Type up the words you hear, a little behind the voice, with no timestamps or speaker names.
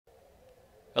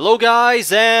Hello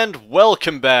guys, and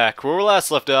welcome back. Where we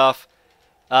last left off,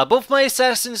 both my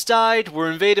assassins died, we're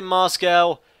invading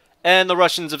Moscow, and the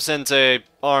Russians have sent a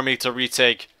army to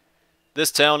retake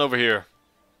this town over here.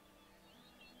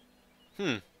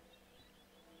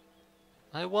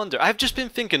 I wonder, I've just been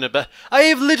thinking about, I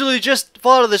have literally just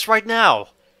thought of this right now.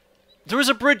 There is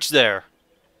a bridge there.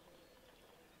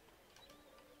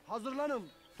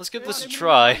 Let's give this a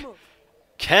try.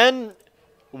 Can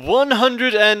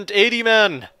 180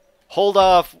 men hold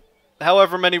off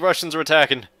however many Russians are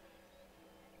attacking?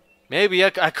 Maybe I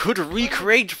could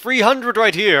recreate 300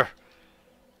 right here.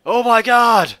 Oh my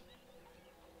god!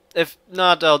 If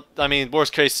not, I mean,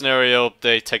 worst case scenario,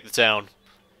 they take the town.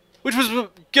 Which was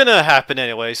gonna happen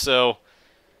anyway, so...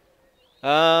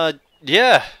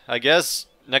 yeah, I guess.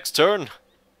 Next turn.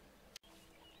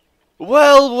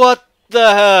 Well, what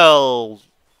the hell?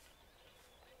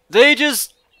 They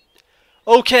just...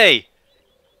 Okay,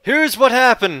 here's what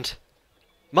happened.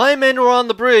 My men were on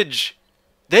the bridge.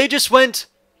 They just went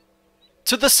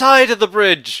to the side of the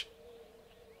bridge.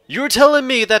 You're telling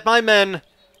me that my men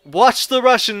watched the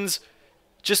Russians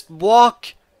just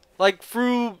walk, like,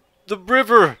 through the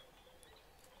river?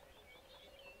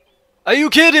 Are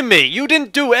you kidding me? You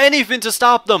didn't do anything to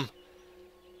stop them.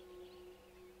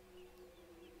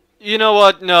 You know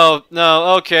what? No,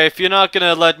 okay. If you're not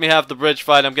gonna let me have the bridge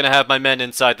fight, I'm gonna have my men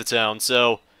inside the town,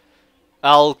 so...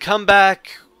 I'll come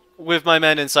back with my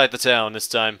men inside the town this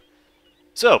time.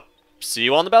 So, see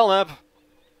you on the battle map.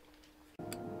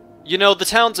 You know, the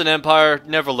towns in Empire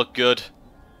never look good.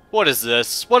 What is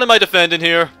this? What am I defending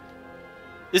here?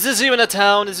 Is this even a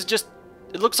town? Is it just...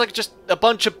 It looks like just a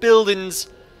bunch of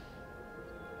buildings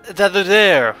that are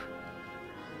there.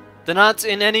 They're not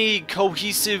in any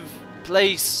cohesive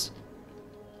place.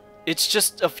 It's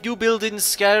just a few buildings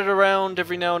scattered around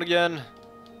every now and again.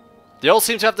 They all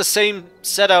seem to have the same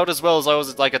setup as well, as I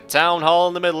was like a town hall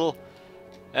in the middle.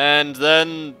 And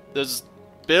then there's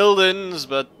buildings,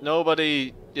 but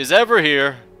nobody is ever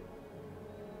here.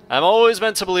 I'm always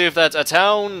meant to believe that a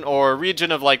town or a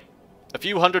region of like a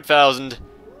few 100,000,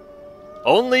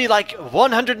 only like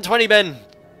 120 men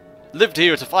lived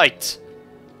here to fight.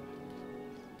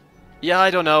 Yeah, I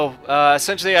don't know.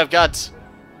 Essentially, I've got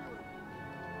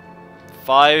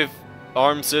 5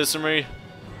 armed citizenry.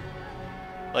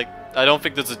 Like, I don't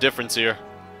think there's a difference here,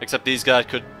 except these guys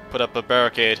could put up a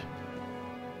barricade.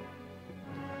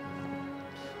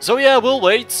 So yeah, we'll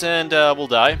wait and we'll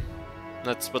die.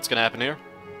 That's what's gonna happen here.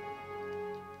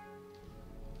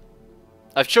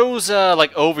 I've chose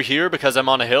like over here because I'm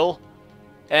on a hill,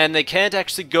 and they can't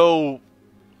actually go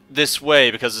this way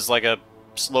because it's like a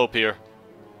slope here.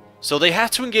 So they have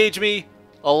to engage me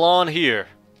along here.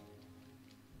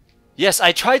 Yes,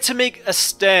 I tried to make a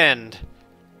stand.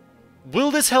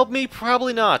 Will this help me?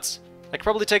 Probably not. I could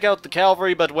probably take out the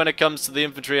cavalry, but when it comes to the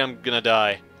infantry, I'm gonna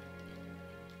die.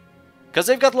 Because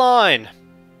they've got line,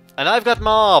 and I've got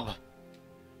mob.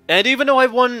 And even though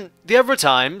I've won the other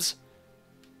times,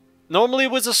 normally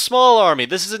it was a small army.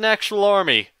 This is an actual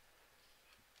army.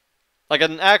 Like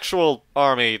an actual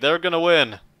army. They're gonna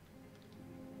win.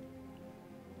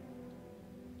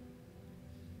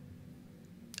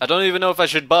 I don't even know if I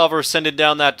should bother sending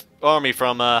down that army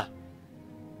from,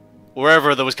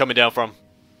 wherever that was coming down from.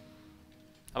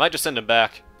 I might just send him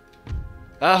back.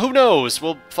 Who knows?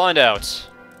 We'll find out.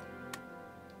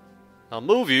 I'll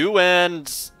move you,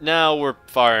 and now we're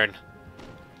firing.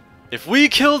 If we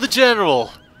kill the general,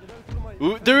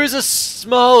 there is a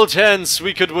small chance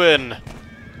we could win.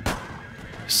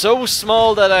 So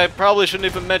small that I probably shouldn't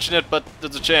even mention it, but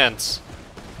there's a chance.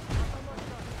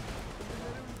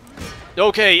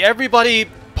 Okay, everybody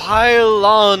pile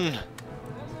on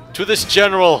to this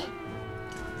general.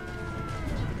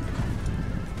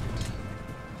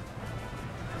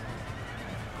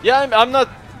 Yeah, I'm not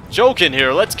joking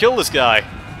here. Let's kill this guy.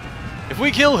 If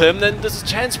we kill him, then there's a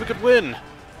chance we could win.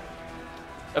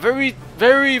 A very,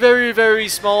 very, very, very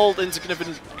small,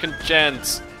 insignificant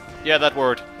chance. Yeah, that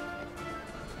word.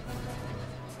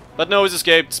 But no, he's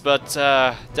escaped, but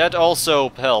that also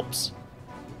helps.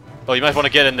 Oh, you might want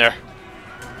to get in there.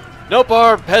 Nope,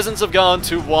 our peasants have gone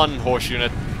to 1 horse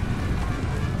unit.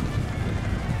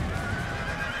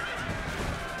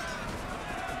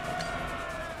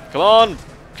 Come on,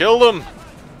 kill them.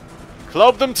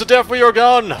 Club them to death with your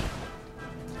gun.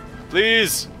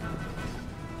 Please.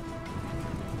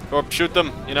 Or shoot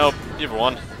them, you know, either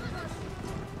one.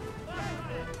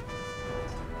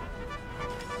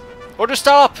 Or just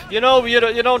stop, you know, you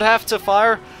don't have to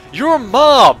fire. You're a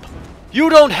mob. You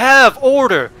don't have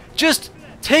order. Just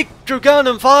take your gun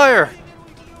and fire.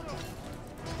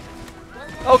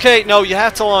 Okay, no, you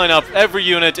have to line up. Every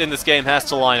unit in this game has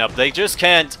to line up. They just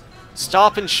can't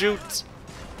stop and shoot.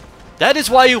 That is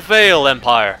why you fail,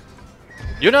 Empire.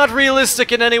 You're not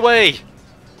realistic in any way.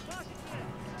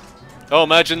 Oh,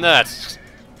 imagine that.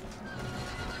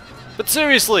 But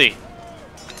seriously,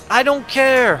 I don't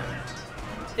care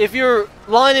if you're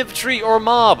line infantry or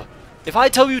mob. If I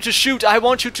tell you to shoot, I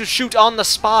want you to shoot on the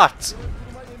spot.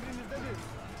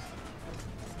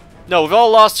 No, we've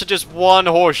all lost to just one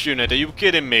horse unit. Are you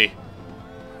kidding me?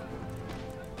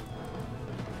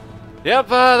 Yep,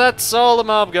 that's all the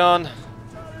mob gone.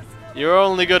 You're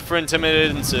only good for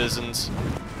intimidating citizens.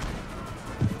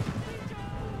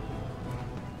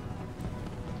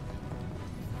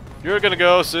 You're gonna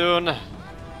go soon.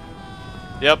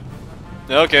 Yep.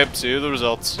 Okay, see the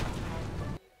results.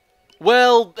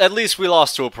 Well, at least we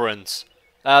lost to a prince.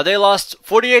 They lost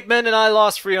 48 men and I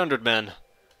lost 300 men.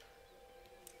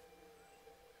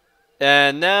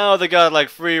 And now they got like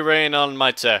free reign on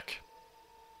my tech.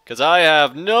 Because I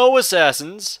have no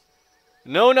assassins,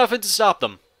 no nothing to stop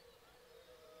them.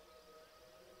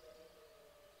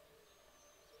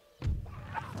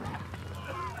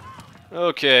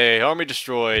 Okay, army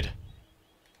destroyed.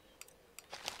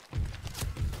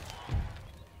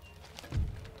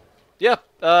 Yep,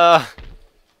 I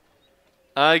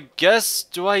guess,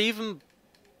 do I even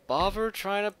bother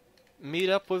trying to meet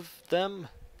up with them?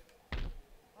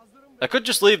 I could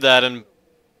just leave that and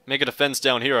make a defense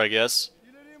down here, I guess.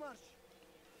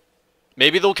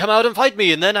 Maybe they'll come out and fight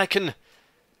me, and then I can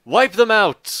wipe them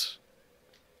out.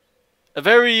 A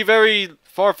very, very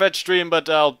far-fetched dream, but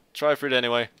I'll try for it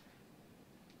anyway.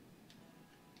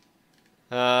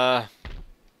 Let's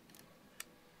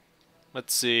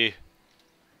see.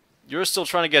 You're still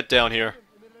trying to get down here.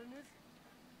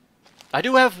 I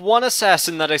do have one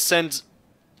assassin that I sent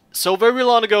so very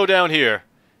long ago down here.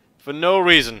 For no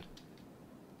reason.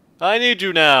 I need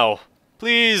you now.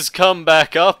 Please come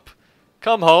back up.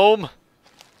 Come home.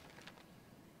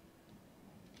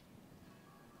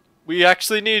 We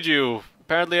actually need you.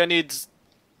 Apparently I need...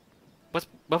 What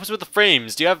was with the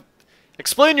frames? Do you have...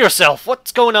 Explain yourself!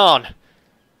 What's going on?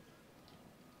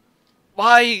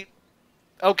 Why...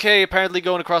 Okay, apparently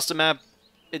going across the map,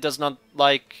 it does not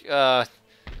like,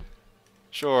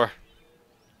 sure.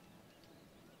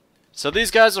 So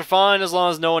these guys are fine as long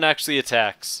as no one actually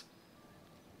attacks.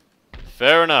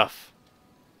 Fair enough.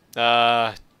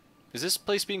 Is this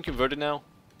place being converted now?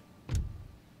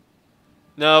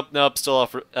 Nope, nope, still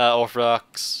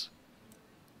Orthodox.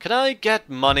 Can I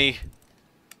get money?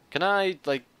 Can I,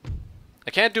 like... I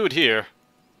can't do it here.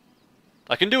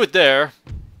 I can do it there,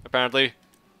 apparently.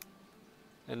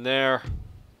 And there.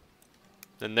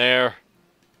 And there.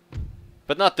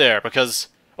 But not there, because...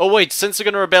 Oh wait, since they're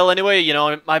gonna rebel anyway, you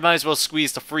know, I might as well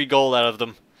squeeze the free gold out of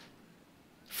them.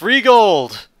 Free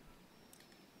gold!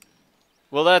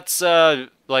 Well, that's,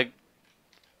 like...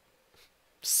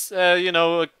 you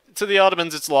know, to the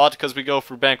Ottomans it's a lot, because we go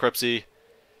through bankruptcy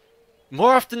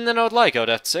more often than I would like, I would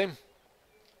have to say.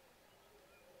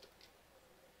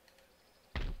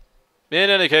 In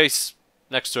any case,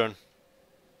 next turn.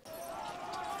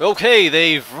 Okay,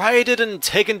 they've rioted and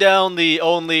taken down the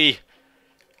only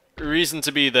reason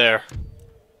to be there.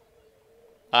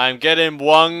 I'm getting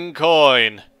 1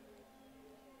 coin.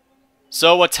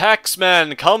 So a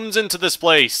taxman comes into this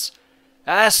place,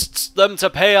 asks them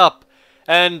to pay up,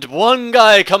 and one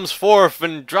guy comes forth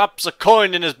and drops a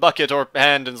coin in his bucket or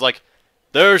hand and is like,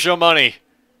 "There's your money."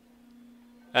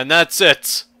 And that's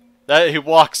it. He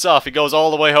walks off, he goes all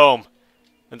the way home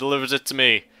and delivers it to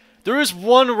me. There is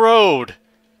one road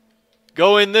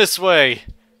going this way.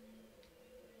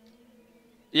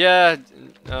 Yeah,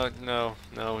 no.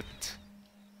 It's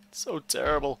so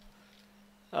terrible.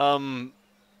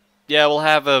 Yeah, we'll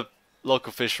have a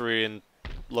local fishery and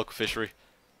local fishery.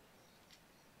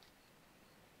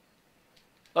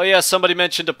 Oh yeah, somebody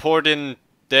mentioned a port in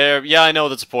there. Yeah, I know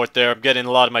there's a port there. I'm getting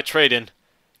a lot of my trade in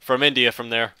from India from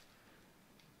there.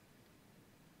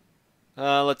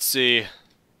 Let's see.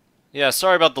 Yeah,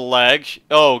 sorry about the lag.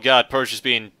 Oh god, Persia's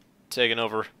being taken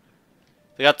over.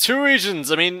 They got 2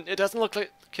 regions. I mean, it doesn't look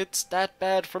like it's that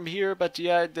bad from here, but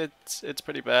yeah, it's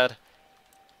pretty bad.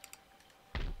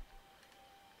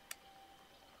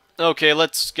 Okay,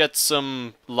 let's get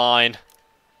some line.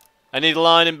 I need a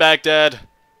line in Baghdad.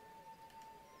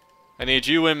 I need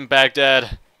you in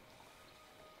Baghdad.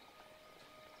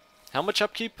 How much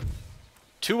upkeep?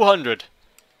 200.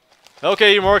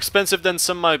 Okay, you're more expensive than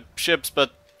some of my ships,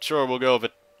 but sure, we'll go with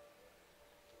it.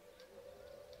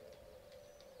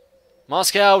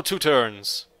 Moscow, 2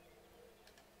 turns.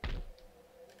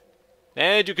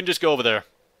 And you can just go over there.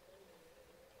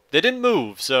 They didn't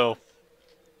move, so...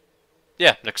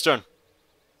 Yeah, next turn.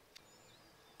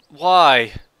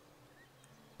 Why?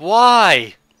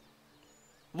 Why?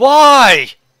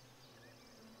 Why?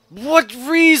 What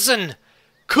reason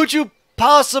could you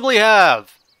possibly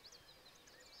have?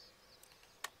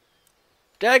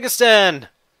 Dagestan!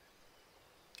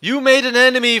 You made an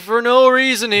enemy for no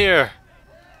reason here!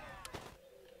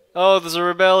 Oh, there's a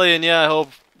rebellion. Yeah, I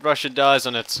hope Russia dies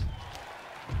on it.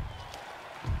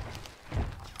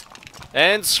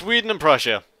 And Sweden and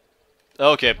Prussia.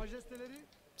 Okay.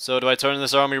 So do I turn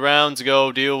this army round to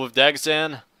go deal with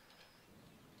Dagestan?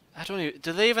 I don't even...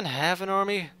 Do they even have an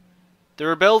army? They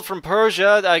rebelled from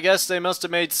Persia. I guess they must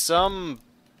have made some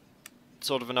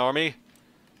sort of an army.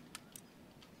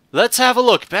 Let's have a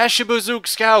look. Bashabazook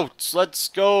scouts. Let's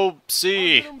go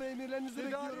see.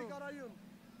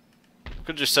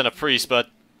 Could just send a priest, but...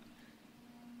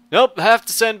 Nope, have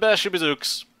to send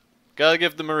Bashabazooks. Gotta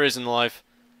give them a reason in life.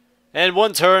 And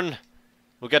one turn,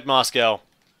 we'll get Moscow.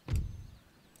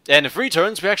 And in 3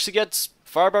 turns, we actually get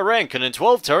fire by rank. And in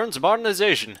 12 turns,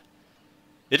 modernization.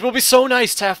 It will be so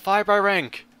nice to have fire by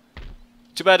rank.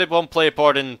 Too bad it won't play a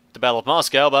part in the Battle of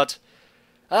Moscow, but...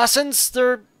 since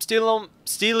they're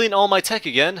stealing all my tech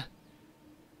again...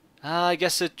 I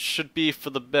guess it should be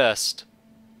for the best.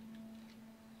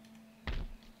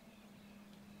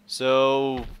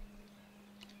 So...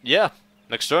 yeah,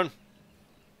 next turn.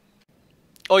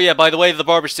 Oh yeah, by the way, the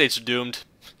Barber States are doomed.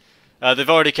 They've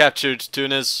already captured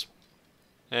Tunis.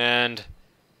 And...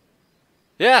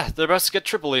 yeah, they're about to get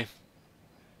Tripoli.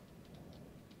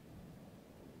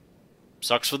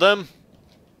 Sucks for them.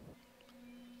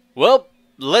 Well,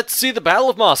 let's see the Battle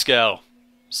of Moscow.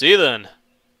 See you then.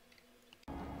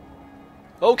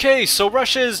 Okay, so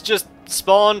Russia's just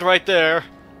spawned right there.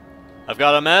 I've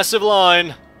got a massive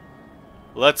line.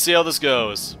 Let's see how this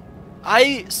goes.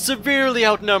 I severely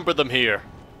outnumber them here.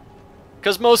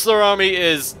 Because most of their army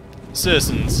is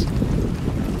citizens.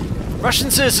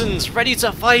 Russian citizens ready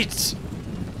to fight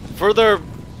for their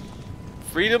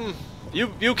freedom.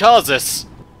 You caused this.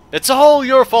 It's all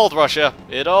your fault, Russia.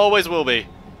 It always will be.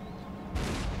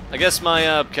 I guess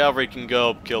my cavalry can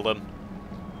go kill them.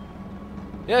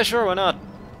 Yeah, sure, why not?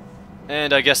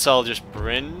 And I guess I'll just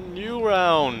bring you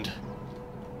round.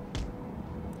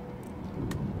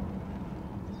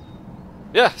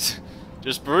 Yeah,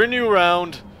 just bring you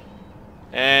round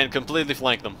and completely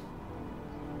flank them.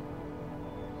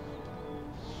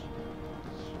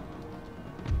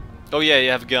 Oh yeah, you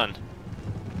have a gun.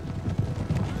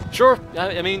 Sure,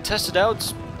 I mean, test it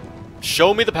out.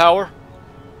 Show me the power.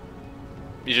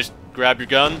 You just grab your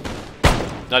gun.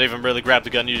 Not even really grab the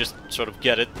gun, you just sort of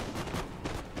get it.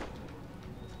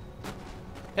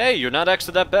 Hey, you're not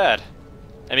actually that bad.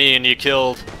 I mean, you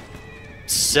killed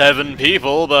 7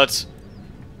 people, but...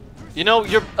 you know,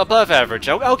 you're above average.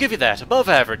 I'll give you that. Above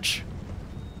average.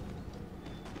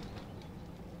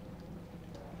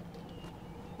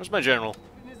 Where's my general?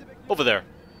 Over there.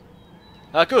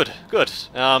 Good, good.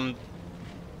 Where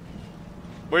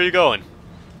are you going?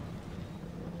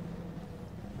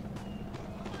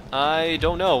 I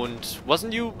don't know, and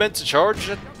wasn't you meant to charge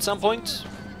at some point?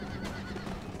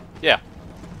 Yeah.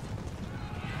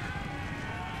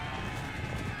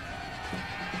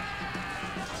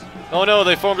 Oh no,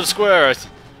 they formed a square. I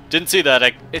didn't see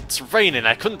that. It's raining,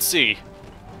 I couldn't see.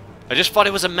 I just thought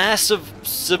it was a mass of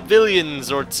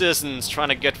civilians or citizens trying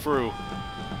to get through.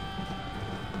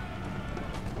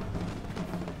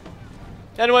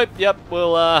 Anyway, yep,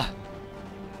 we'll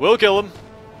kill him.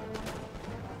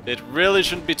 It really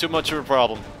shouldn't be too much of a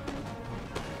problem.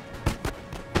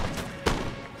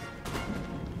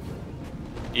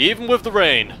 Even with the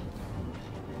rain.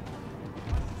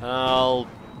 Not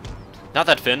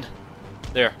that Finn.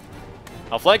 There.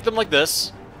 I'll flank them like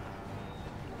this.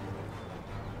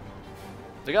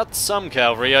 They got some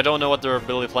cavalry, I don't know what their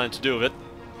ability plan to do with it.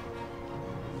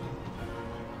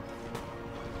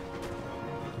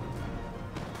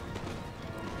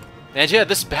 And yeah,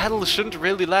 this battle shouldn't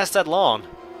really last that long.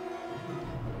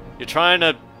 You're trying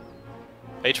to...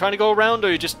 are you trying to go around, or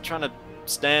are you just trying to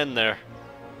stand there?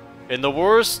 In the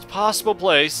worst possible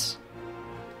place.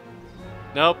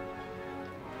 Nope.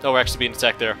 Oh, we're actually being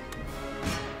attacked there.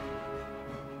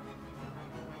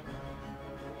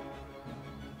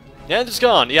 Yeah, it's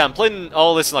gone. Yeah, I'm playing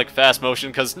all this in like fast motion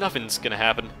because nothing's gonna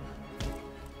happen.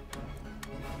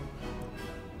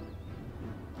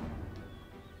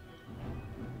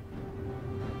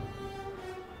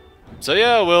 So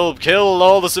yeah, we'll kill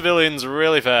all the civilians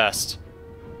really fast.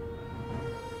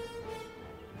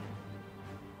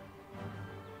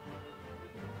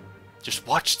 Just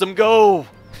watch them go!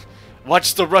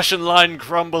 Watch the Russian line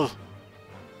crumble!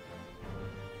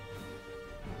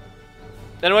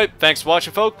 Anyway, thanks for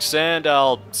watching, folks, and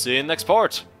I'll see you in the next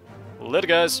part. Later,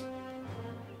 guys.